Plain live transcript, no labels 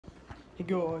Hey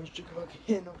guys, Jacob back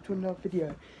here now to another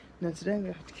video. Now today I'm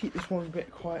going to have to keep this one a bit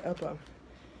quieter, but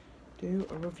do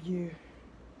a review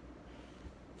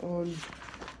on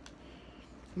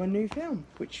my new film,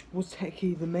 which was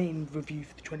technically the main review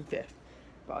for the 25th.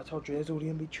 But I told you there's already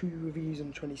going to be 2 reviews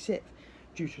on the 26th,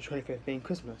 due to the 25th being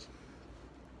Christmas.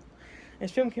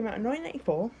 This film came out in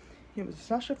 1984. It was a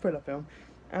slasher thriller film,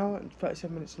 hour and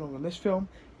 37 minutes long. And this film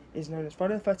is known as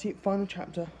Friday the 13th Final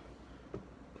Chapter,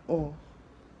 or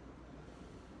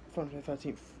Friday the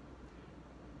 13th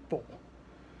 4.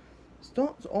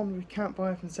 Starts on recount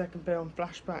by from the second film,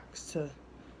 flashbacks to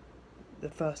the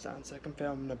first and second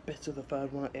film, and a bit of the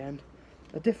third one at the end.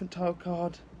 A different title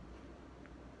card.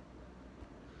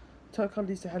 Title card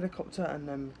leads to a helicopter and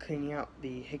them cleaning out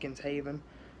the Higgins Haven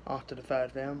after the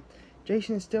third film.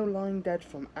 Jason is still lying dead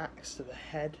from axe to the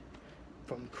head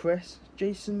from Chris.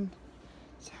 Jason's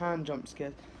hand jump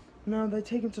scared. Now they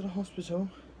take him to the hospital.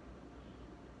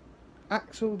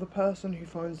 Axel, the person who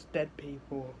finds dead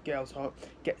people, Gail's heart,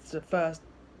 gets the first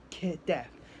death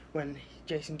when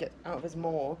Jason gets out of his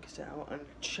morgue cell and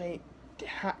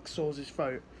hacksaws his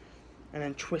throat and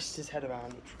then twists his head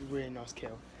around, which was a really nice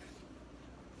kill.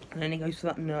 And then he goes for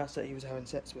that nurse that he was having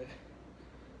sex with.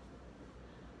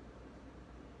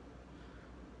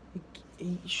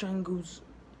 He strangles,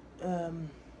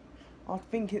 I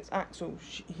think it's Axel,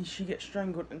 she gets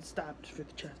strangled and stabbed through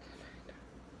the chest.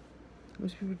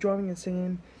 Most people driving and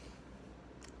singing.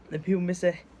 The people miss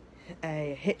a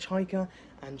hitchhiker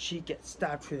and she gets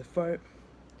stabbed through the throat.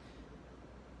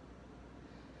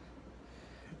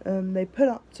 They pull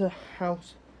up to a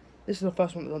house. This is the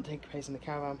first one that doesn't take place in the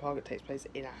caravan park. It takes place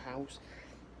in a house.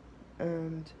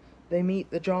 And they meet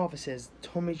the Jarvises,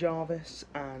 Tommy Jarvis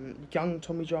and young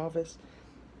Tommy Jarvis.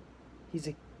 He's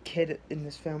a kid in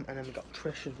this film, and then we got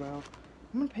Trish as well.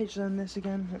 How many pages are in this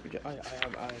again?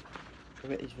 I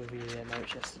read his review their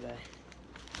notes yesterday.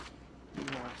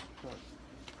 No.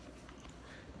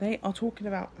 They are talking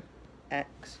about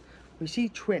X. We see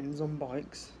twins on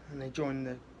bikes, and they join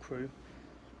the crew.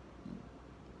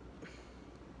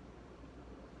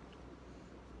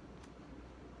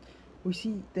 We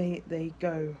see they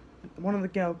go. One of the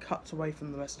girls cuts away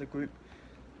from the rest of the group,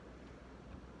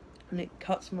 and it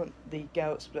cuts the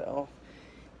girl split off.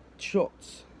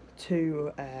 Shots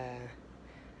to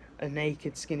a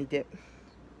naked skinny dip.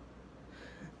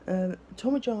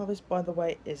 Tommy Jarvis, by the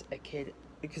way, is a kid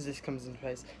because this comes into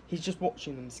place. He's just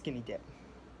watching them skinny dip.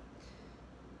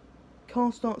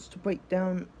 Car starts to break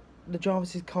down. The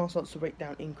Jarvis' car starts to break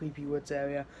down in Creepy Woods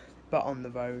area, but on the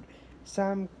road.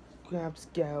 Sam grabs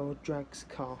Gail, drags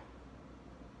car.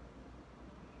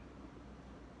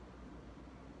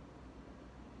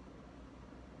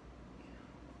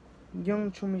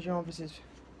 Young Tommy Jarvis is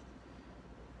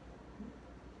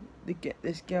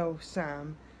this girl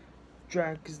Sam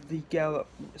drags the girl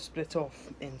that split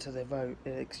off into the road.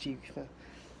 Excuse me.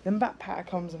 Then Backpacker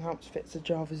comes and helps fix the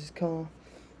Jarvis' car,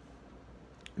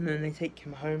 and then they take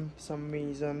him home for some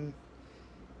reason.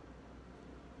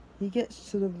 He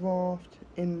gets to the raft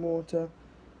in water,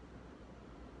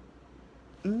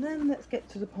 and then let's get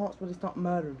to the parts where they start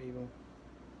murdering people.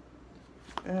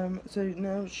 So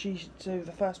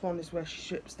the first one is where she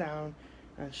strips down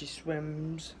and she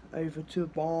swims over to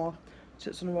the raft,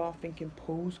 sits on the raft thinking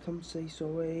Paul's come say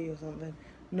sorry or something.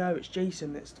 No, it's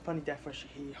Jason. It's the funny death where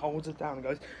he holds her down and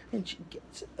goes, and she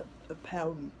gets a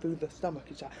pound through the stomach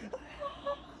and she's like,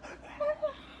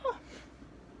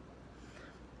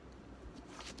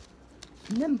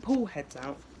 and then Paul heads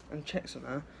out and checks on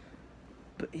her,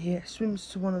 but he swims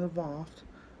to one of the raft.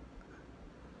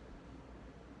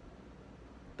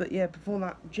 But yeah, before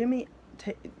that,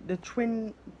 the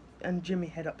twin and Jimmy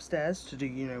head upstairs to do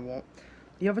you know what.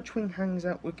 The other twin hangs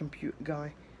out with computer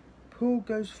guy. Paul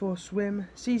goes for a swim,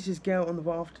 sees his girl on the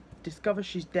raft, discovers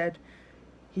she's dead.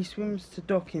 He swims to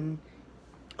docking.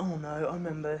 Oh no, I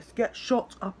remember this. Gets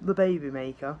shot up the baby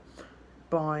maker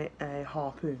by a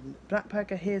harpoon.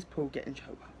 Backpacker hears Paul getting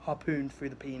harpooned through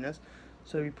the penis,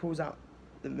 so he pulls out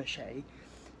the machete.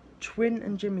 Twin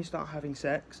and Jimmy start having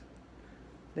sex.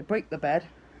 They break the bed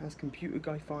as computer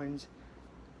guy finds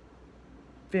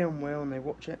film wheel and they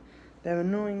watch it. They're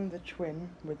annoying the twin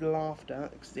with laughter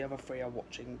because the other 3 are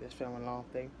watching this film and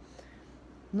laughing.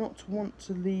 Not want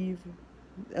to leave.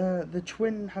 The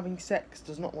twin having sex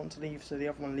does not want to leave, so the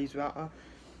other one leaves without her.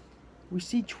 We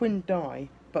see twin die,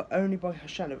 but only by her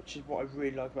shadow, which is what I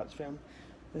really like about this film.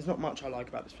 There's not much I like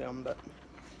about this film, but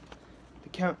the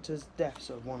characters'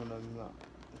 deaths are one of them that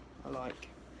I like.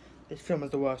 This film is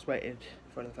the worst rated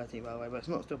Friday the 13th, by the way, but it's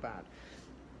not still bad.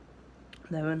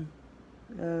 Then,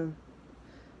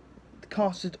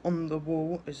 casted on the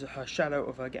wall is her shadow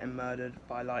of her getting murdered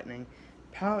by lightning.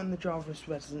 Power in the Jarvis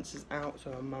residence is out,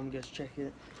 so her mum goes check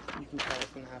it. You can tell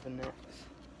what's going to happen next.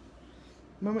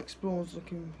 Mum explores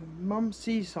looking. Mum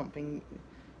sees something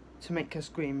to make her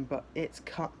scream, but it's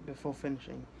cut before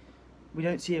finishing. We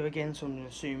don't see her again, so I'm going to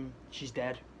assume she's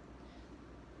dead.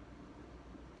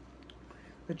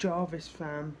 The Jarvis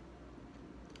fam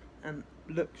and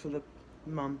looks for the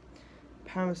mum.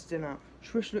 Power's still out.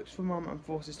 Trish looks for mum and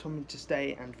forces Tommy to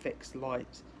stay and fix the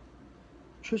lights.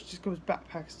 Trish discovers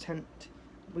Backpacker's tent.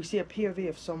 We see a POV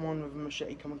of someone with a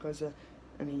machete coming closer,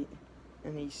 and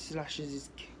he slashes his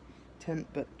tent,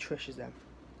 but Trish is there.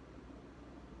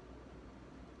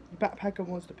 The Backpacker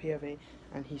wants the POV,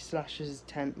 and he slashes his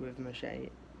tent with a machete.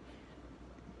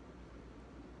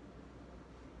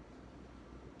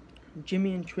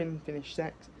 Jimmy and Twin finish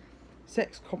sex.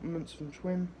 Sex compliments from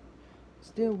Twin.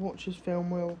 Still watches film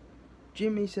will.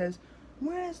 Jimmy says,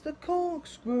 "Where's the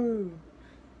corkscrew?"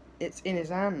 It's in his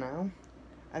hand now.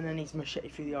 And then he's machete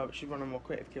through the eye, which is one of the more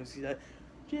creative kills. He's like,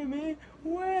 "Jimmy,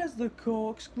 where's the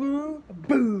corkscrew?"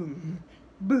 Boom!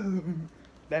 Boom!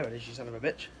 There it is, you son of a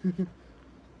bitch.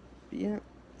 But yeah,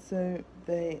 so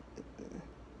they...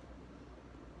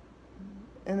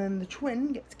 And then the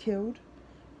Twin gets killed.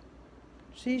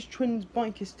 Sees Twin's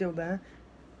bike is still there.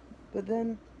 But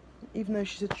then, even though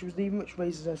she said she was leaving, which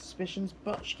raises her suspicions,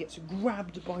 but she gets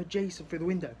grabbed by Jason through the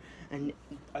window. And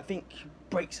I think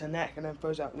breaks her neck and then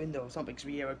throws out the window or something, because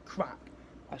we hear a crack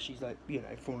as she's, like, you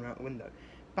know, falling out the window.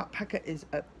 Backpacker is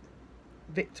a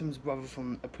victim's brother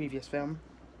from a previous film,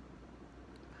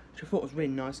 which I thought was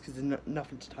really nice because there's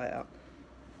nothing to tie it up.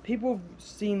 People have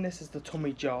seen this as the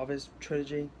Tommy Jarvis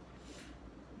trilogy,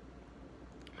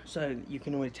 so you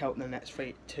can already tell what the next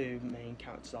two main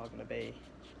characters are going to be.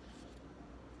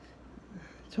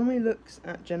 Tommy looks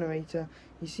at generator.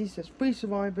 He sees there's 3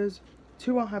 survivors.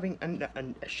 2 are having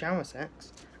a shower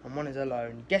sex, and 1 is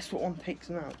alone. Guess what one takes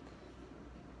them out?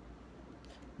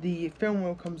 The film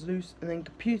wheel comes loose, and then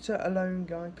computer alone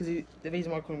guy. Because the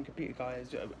reason why I call him computer guy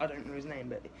is I don't know his name,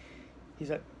 but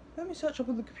he's like, "Let me search up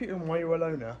on the computer while you're a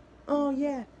loner." "Oh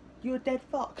yeah, you're a dead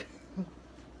fuck."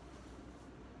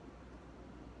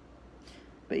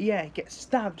 But yeah, he gets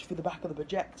stabbed through the back of the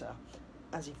projector.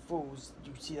 As he falls,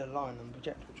 you see the line on the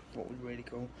projector, which I thought was really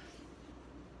cool.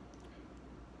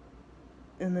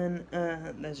 And then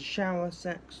there's a shower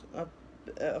sex.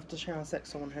 After shower sex,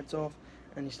 someone heads off,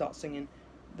 and he starts singing.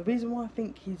 The reason why I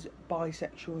think he's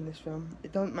bisexual in this film,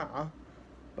 it doesn't matter,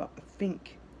 but I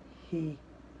think the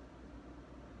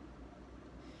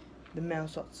male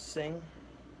starts to sing,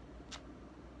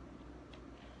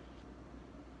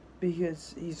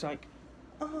 because he's like,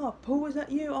 "Ah, Paul, is that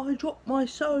you? I dropped my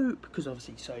soap." Because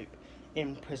obviously soap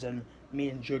in prison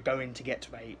means you're going to get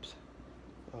raped.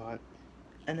 Alright.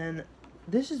 And then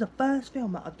this is the first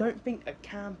film that I don't think a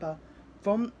camper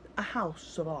from a house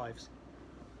survives.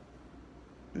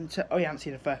 And so, oh, you haven't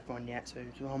seen the first one yet, so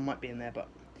I might be in there, but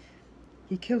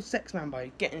he kills Sex Man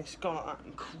by getting his skull like that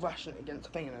and crashing it against the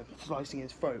thing and then slicing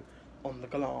his throat on the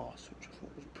glass, which I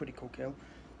thought was a pretty cool kill.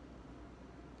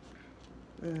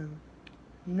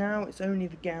 Now it's only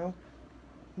the gal.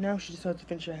 Now she decides to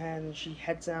finish her hair and she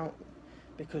heads out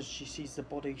because she sees the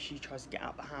body. She tries to get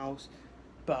out the house,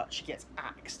 but she gets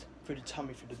axed through the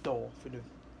tummy, through the door, through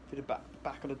the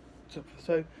back of the...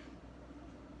 So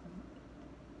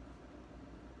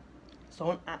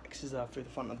someone axes her through the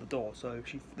front of the door. So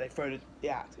they throw the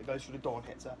axe. It goes through the door and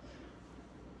hits her.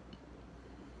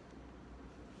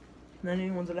 And then the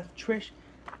only ones are left: Trish,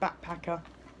 Backpacker,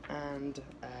 and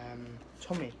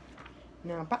Tommy.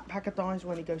 Now, Backpacker dies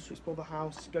when he goes to explore the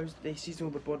house. He sees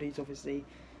all the bodies, obviously.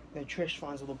 Then Trish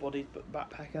finds all the bodies, but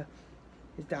Backpacker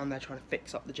is down there trying to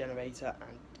fix up the generator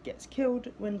and gets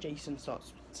killed when Jason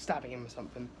starts stabbing him or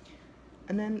something.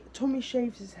 And then Tommy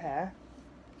shaves his hair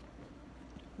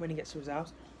when he gets to his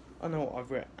house. I know what I've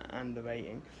written and the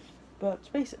rating.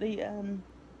 But basically, then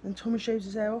Tommy shaves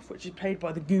his hair off, which is played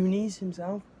by the Goonies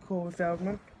himself, Corey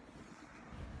Feldman.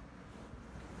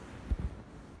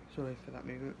 Sorry for that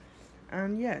movement.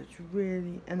 And yeah, it's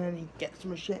really... And then he gets a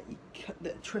machete...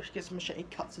 Trish gets a machete,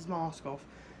 cuts his mask off.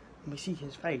 And we see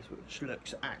his face, which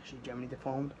looks actually generally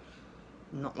deformed.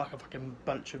 Not like a fucking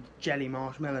bunch of jelly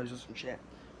marshmallows or some shit.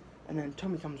 And then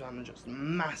Tommy comes around and just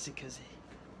massacres him.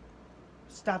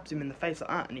 Stabs him in the face like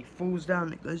that, and he falls down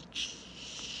and it goes...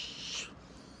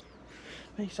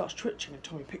 Then he starts twitching and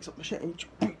Tommy picks up the machete and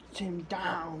beats him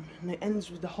down. And it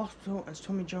ends with the hospital as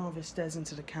Tommy Jarvis stares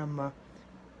into the camera.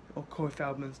 Or Corey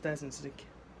Feldman stares into the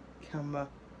camera,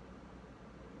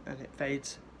 and it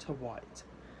fades to white.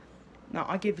 Now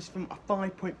I give this film a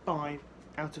 5.5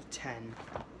 out of 10.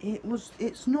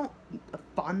 It's not a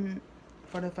fun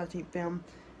Friday the 13th film,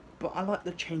 but I like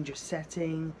the change of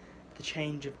setting, the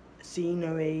change of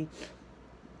scenery,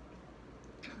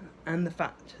 and the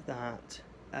fact that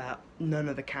none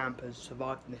of the campers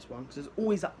survived in this one, because there's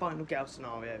always that final girl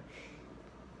scenario.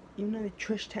 Even though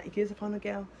Trish technically is a final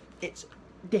girl, it's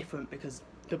different because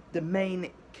the main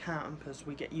campers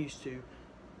we get used to,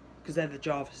 because they're the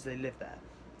Jarvis, they live there.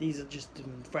 These are just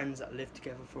friends that live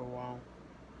together for a while.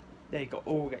 They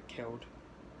all get killed,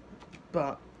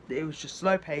 but it was just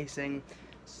slow pacing.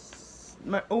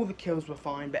 All the kills were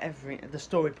fine, but the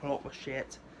story plot was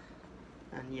shit.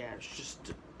 And yeah, it's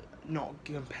just not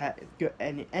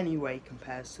any way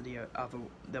compares to the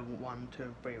 1, 2,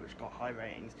 and 3, which got high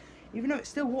ratings. Even though it's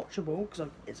still watchable, because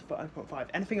it's a 5.5.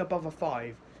 Anything above a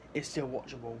 5 is still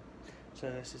watchable.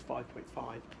 So this is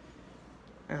 5.5.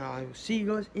 And I will see you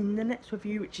guys in the next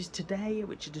review, which is today,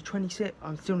 which is the 26th.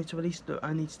 I still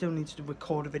need to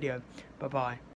record a video. Bye bye.